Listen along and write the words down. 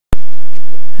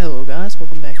Hello guys,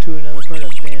 welcome back to another part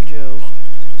of Banjo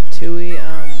Tooie.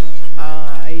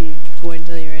 I'm going to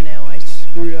tell you right now, I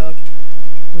screwed up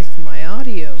with my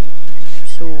audio.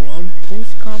 So I'm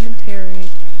commentating,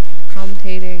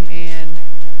 and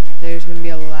there's going to be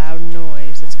a loud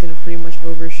noise that's going to pretty much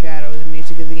overshadow the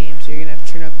music of the game. So you're going to have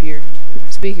to turn up your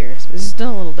speakers. This is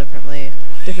done a little differently.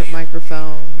 Different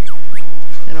microphone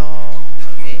and all.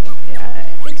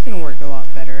 It's going to work a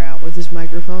lot better out with this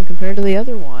microphone compared to the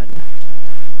other one.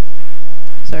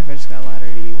 Sorry if I just got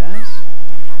louder to you guys.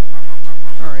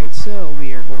 Alright, so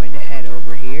we are going to head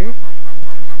over here.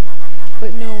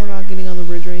 But no, we're not getting on the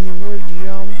bridge or anything. We're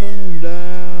jumping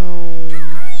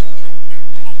down.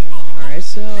 Alright,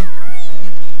 so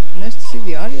nice to see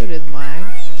the audio didn't lag.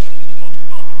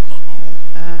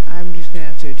 I'm just going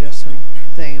to have to adjust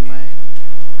something in my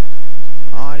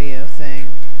audio thing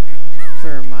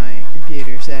for my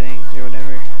computer settings or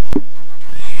whatever.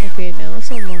 Okay, now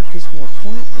let's unlock this one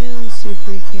point and let's see if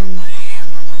we can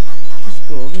just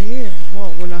go over here.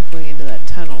 Well, we're not going into that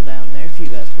tunnel down there, if you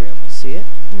guys were able to see it.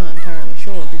 I'm not entirely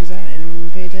sure because I didn't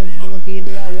even pay attention to looking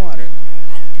into that water.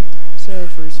 So,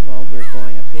 first of all, we're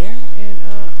going up here, and,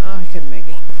 I couldn't make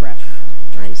it. Crap.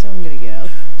 Alright, so I'm gonna get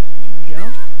up,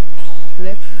 jump,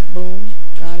 flip, boom,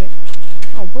 got it.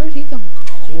 Oh, where did he come?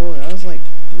 Whoa, that was, like,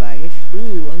 laggish.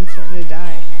 Ooh, I'm starting to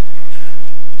die.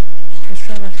 Let's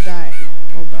try not to die.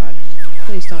 Oh god.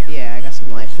 Please don't. Yeah, I got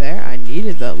some life there. I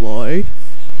needed that life.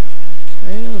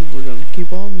 And we're gonna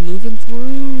keep on moving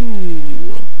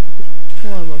through.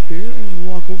 Climb up here and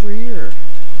walk over here.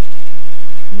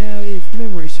 Now, if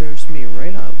memory serves me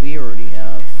right, we already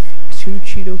have 2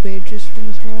 Cheeto pages from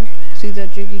this world. See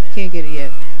that, Jiggy? Can't get it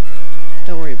yet.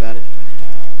 Don't worry about it.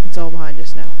 It's all behind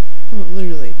us now.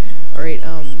 Literally. Alright,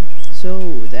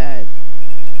 so that's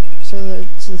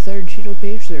the 3rd Cheeto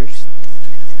page.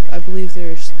 I believe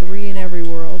there's 3 in every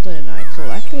world, and I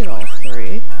collected all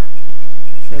 3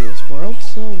 for this world,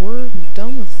 so we're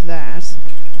done with that.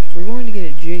 We're going to get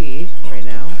a Jiggy right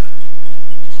now.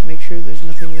 Make sure there's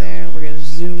nothing there. We're going to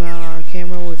zoom out our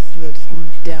camera with the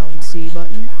down C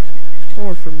button,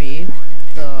 or for me,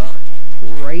 the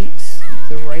right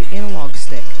analog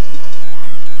stick.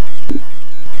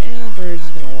 And we're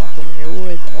just going to walk over here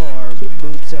with our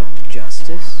boots of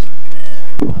justice.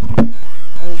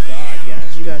 Oh god,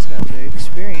 guys, you guys got to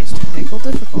experience technical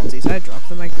difficulties. I dropped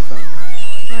the microphone.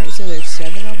 Alright, so there's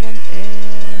 7 of them,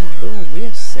 and boom, we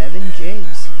have 7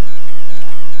 jigs.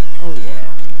 Oh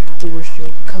yeah, the worst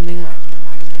joke coming up.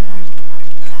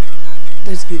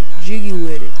 Let's get jiggy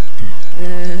with it.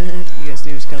 You guys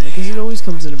knew it was coming, because it always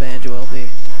comes in a Banjo LP.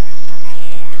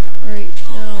 Alright,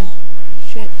 now,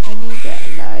 shit, I need that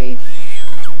life.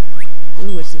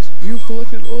 Ooh, what's this? You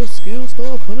collected a skill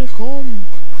star honeycomb.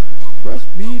 Press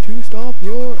B to stop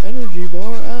your energy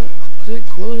bar as it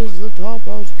closes the top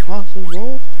as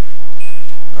possible.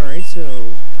 Alright,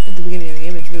 so at the beginning of the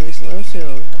game it's really slow,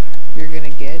 so you're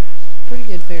gonna get pretty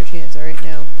good fair chance. Alright,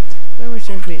 now memory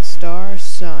serves me, it's star,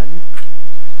 sun,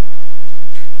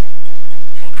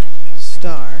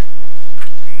 star,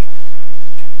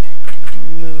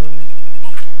 moon,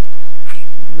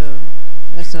 moon.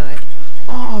 That's not it.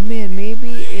 Oh man,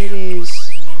 maybe it is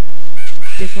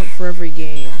different for every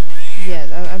game. Yeah,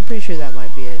 I'm pretty sure that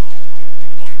might be it.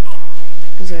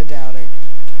 Because I doubt it.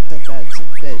 That's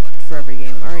it for every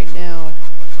game. Alright, now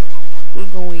we're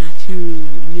going to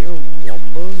near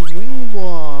Womba's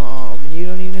Wigwam. And you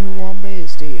don't even know who Womba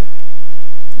is, do you?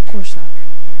 Of course not.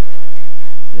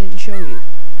 I didn't show you.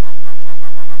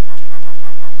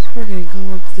 So we're going to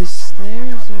go up this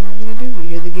stairs, and what we're going to do, you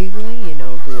hear the giggling, you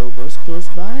know a Globo's close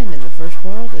by, and in the first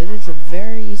world, it is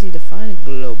very easy to find a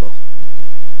Globo.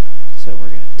 So we're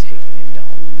going to take it into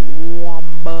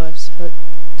Womba's hut.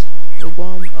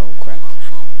 Oh crap.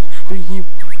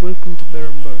 Welcome to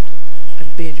Berenbert. I'm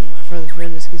Banjo, my father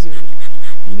friend is Kazooie.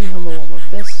 Me, Humble Womba,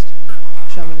 best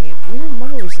shaman in the game. We heard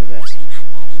Mumble is the best.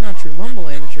 Not true, Mumble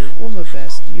amateur, Womba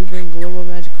best. You bring global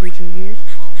magic creature here?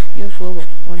 You have global.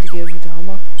 Want to give it to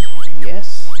Humba?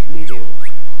 Yes, we do.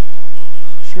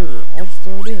 Sure, I'll just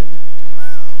throw it in.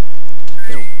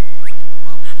 Go.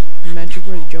 Magic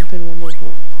ready, jump in Womba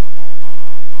hole.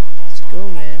 Let's go,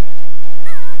 man.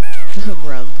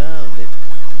 Ground pounded.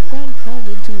 Ground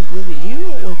pounded to oblivion. You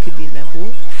know what could be in that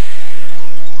pool?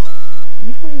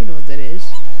 You don't even know what that is.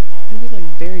 Maybe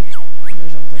like berry or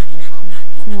something. Like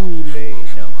Kool-Aid.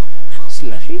 No.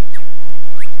 Slushy?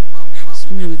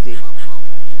 Smoothie.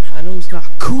 I know it's not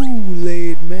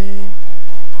Kool-Aid, man.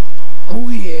 Oh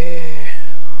yeah.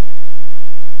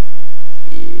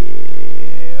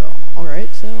 Yeah.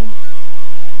 Alright, so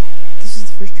this is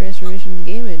the first transformation of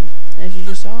the game, and as you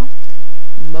just saw,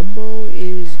 Mumbo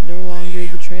is no longer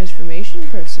the transformation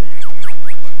person.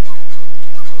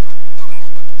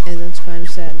 And that's kind of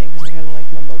saddening because I kind of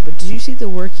like Mumbo. But did you see the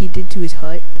work he did to his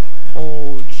hut?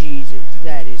 Oh, Jesus,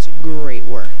 that is great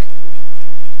work.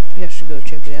 You guys should go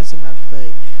check it out sometime.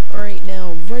 Alright,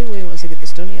 now, right away, once I get the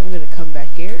stony, I'm going to come back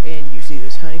here, and you see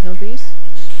this honeycomb piece?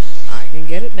 I can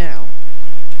get it now.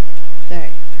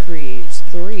 That creates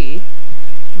 3.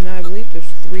 Now, I believe there's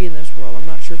 3 in this world. I'm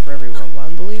not sure for every world, but I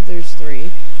believe there's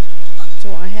 3.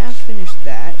 So, I have finished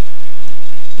that.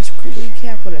 Let's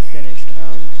recap what I finished.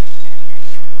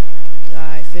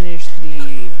 I finished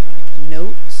the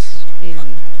notes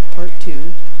in part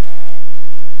 2.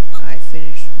 I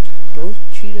finished both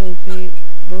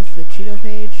the Cheeto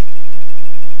page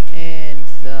and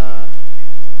the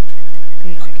I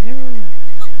can never remember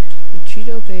the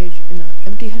Cheeto page and the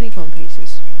empty honeycomb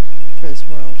pieces for this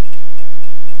world.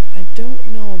 I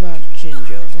don't know about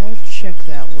Jinjo's. I'll check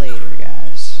that later,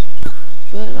 guys.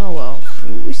 But oh well,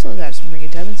 we still got some ring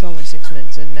time. It's only 6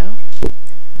 minutes in now.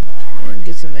 We're gonna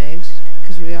get some eggs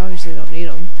because we obviously don't need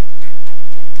them.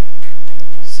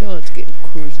 So let's get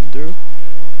cruising through.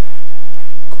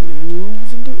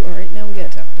 Alright, now we gotta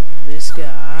talk to this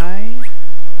guy.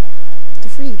 To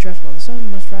free the trustful, the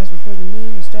sun must rise before the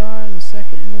moon, the star, and the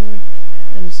second moon,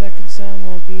 and the second sun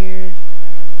will appear.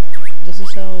 Does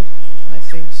this help? I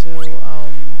think so.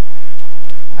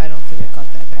 I don't think I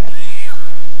caught that pattern.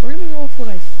 We're gonna go off what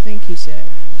I think he said.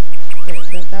 There,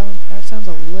 that sounds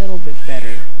a little bit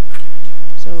better.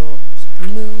 So,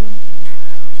 moon.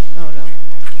 Oh no.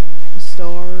 The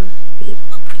star.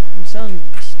 The sun,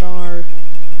 star.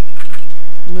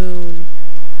 Moon,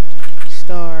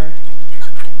 star,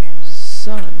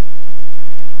 sun.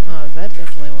 Oh, that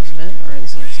definitely wasn't it. Alright,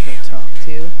 so let's go talk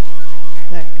to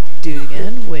that dude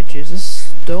again, which is a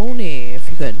stony, if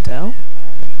you couldn't tell.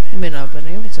 You may not have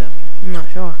been able to. I'm not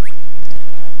sure.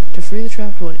 To free the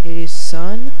trapped one, it is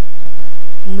sun,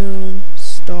 moon,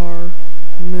 star,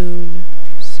 moon,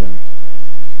 sun.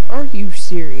 Are you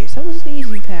serious? That was an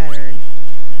easy pattern.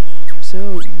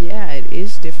 So, yeah, it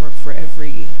is different for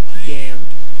every game.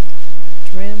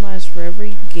 It's randomized for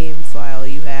every game file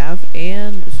you have,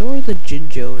 and so are the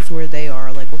Jinjos, where they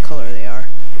are, like what color they are.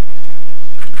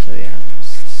 So, yeah.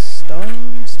 Star,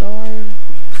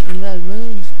 and that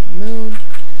moon,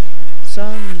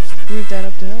 sun, screwed that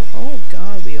up to hell. Oh,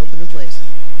 God, we opened a place.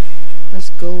 Let's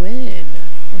go in.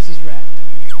 What's this rat?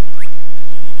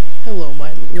 Hello,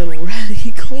 my little rat.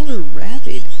 He called her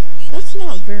Rabbit. That's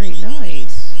not very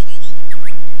nice.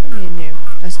 I mean,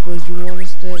 I suppose you want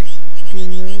us to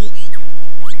remove it?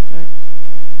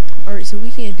 Alright, so we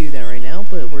can't do that right now,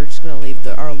 but we're just gonna leave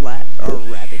our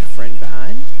rabbit friend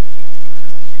behind.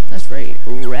 That's right,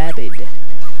 rabbit.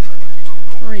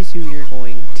 Alright, so we're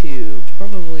going to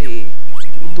probably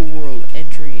the world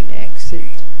entry and exit.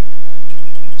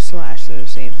 Slash, the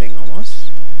same thing almost.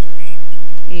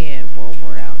 And while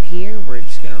we're out here, we're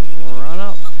just gonna run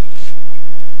up.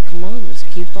 Come on, let's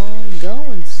keep on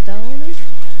going, Stony.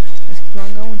 Let's keep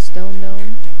on going, Stone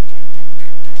Dome.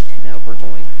 Now we're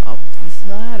going up this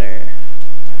ladder.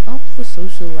 Up the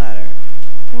social ladder.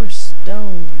 We're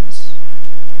stones.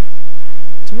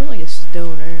 So we're like a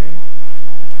stoner.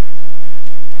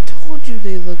 Told you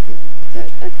they look...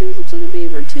 That dude looks like a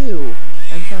beaver too.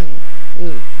 I'm telling you.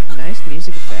 Ooh, nice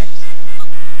music effects.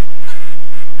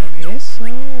 Okay, so,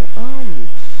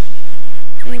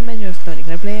 hey, Banjo Tooie,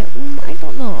 can I play it? I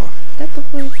don't know.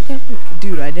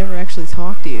 Dude, I never actually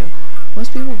talked to you.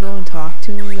 Most people go and talk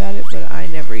to him about it, but I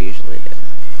never usually do.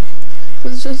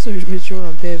 But it's just a bit short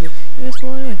on paper. Yes,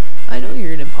 well, anyway, I know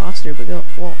you're an imposter, but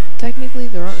well, technically,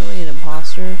 there aren't really an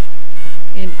imposter.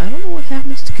 And I don't know what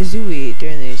happens to Kazooie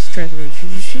during these transfers.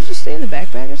 Should she just stay in the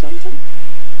backpack or something?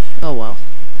 Oh, well.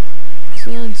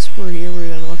 Since we're here, we're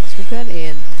gonna look this pad,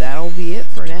 and that'll be it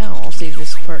for now. I'll save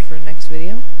this part for the next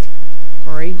video.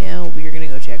 Alright, now we're gonna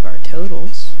go check our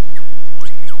totals.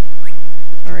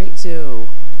 Alright, so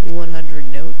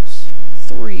 100 notes,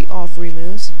 all three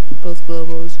moves, both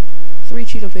Globos, 3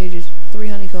 Cheeto pages, 3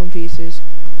 honeycomb pieces,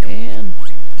 and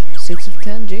 6 of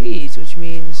 10 J's, which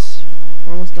means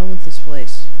we're almost done with this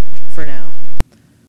place for now.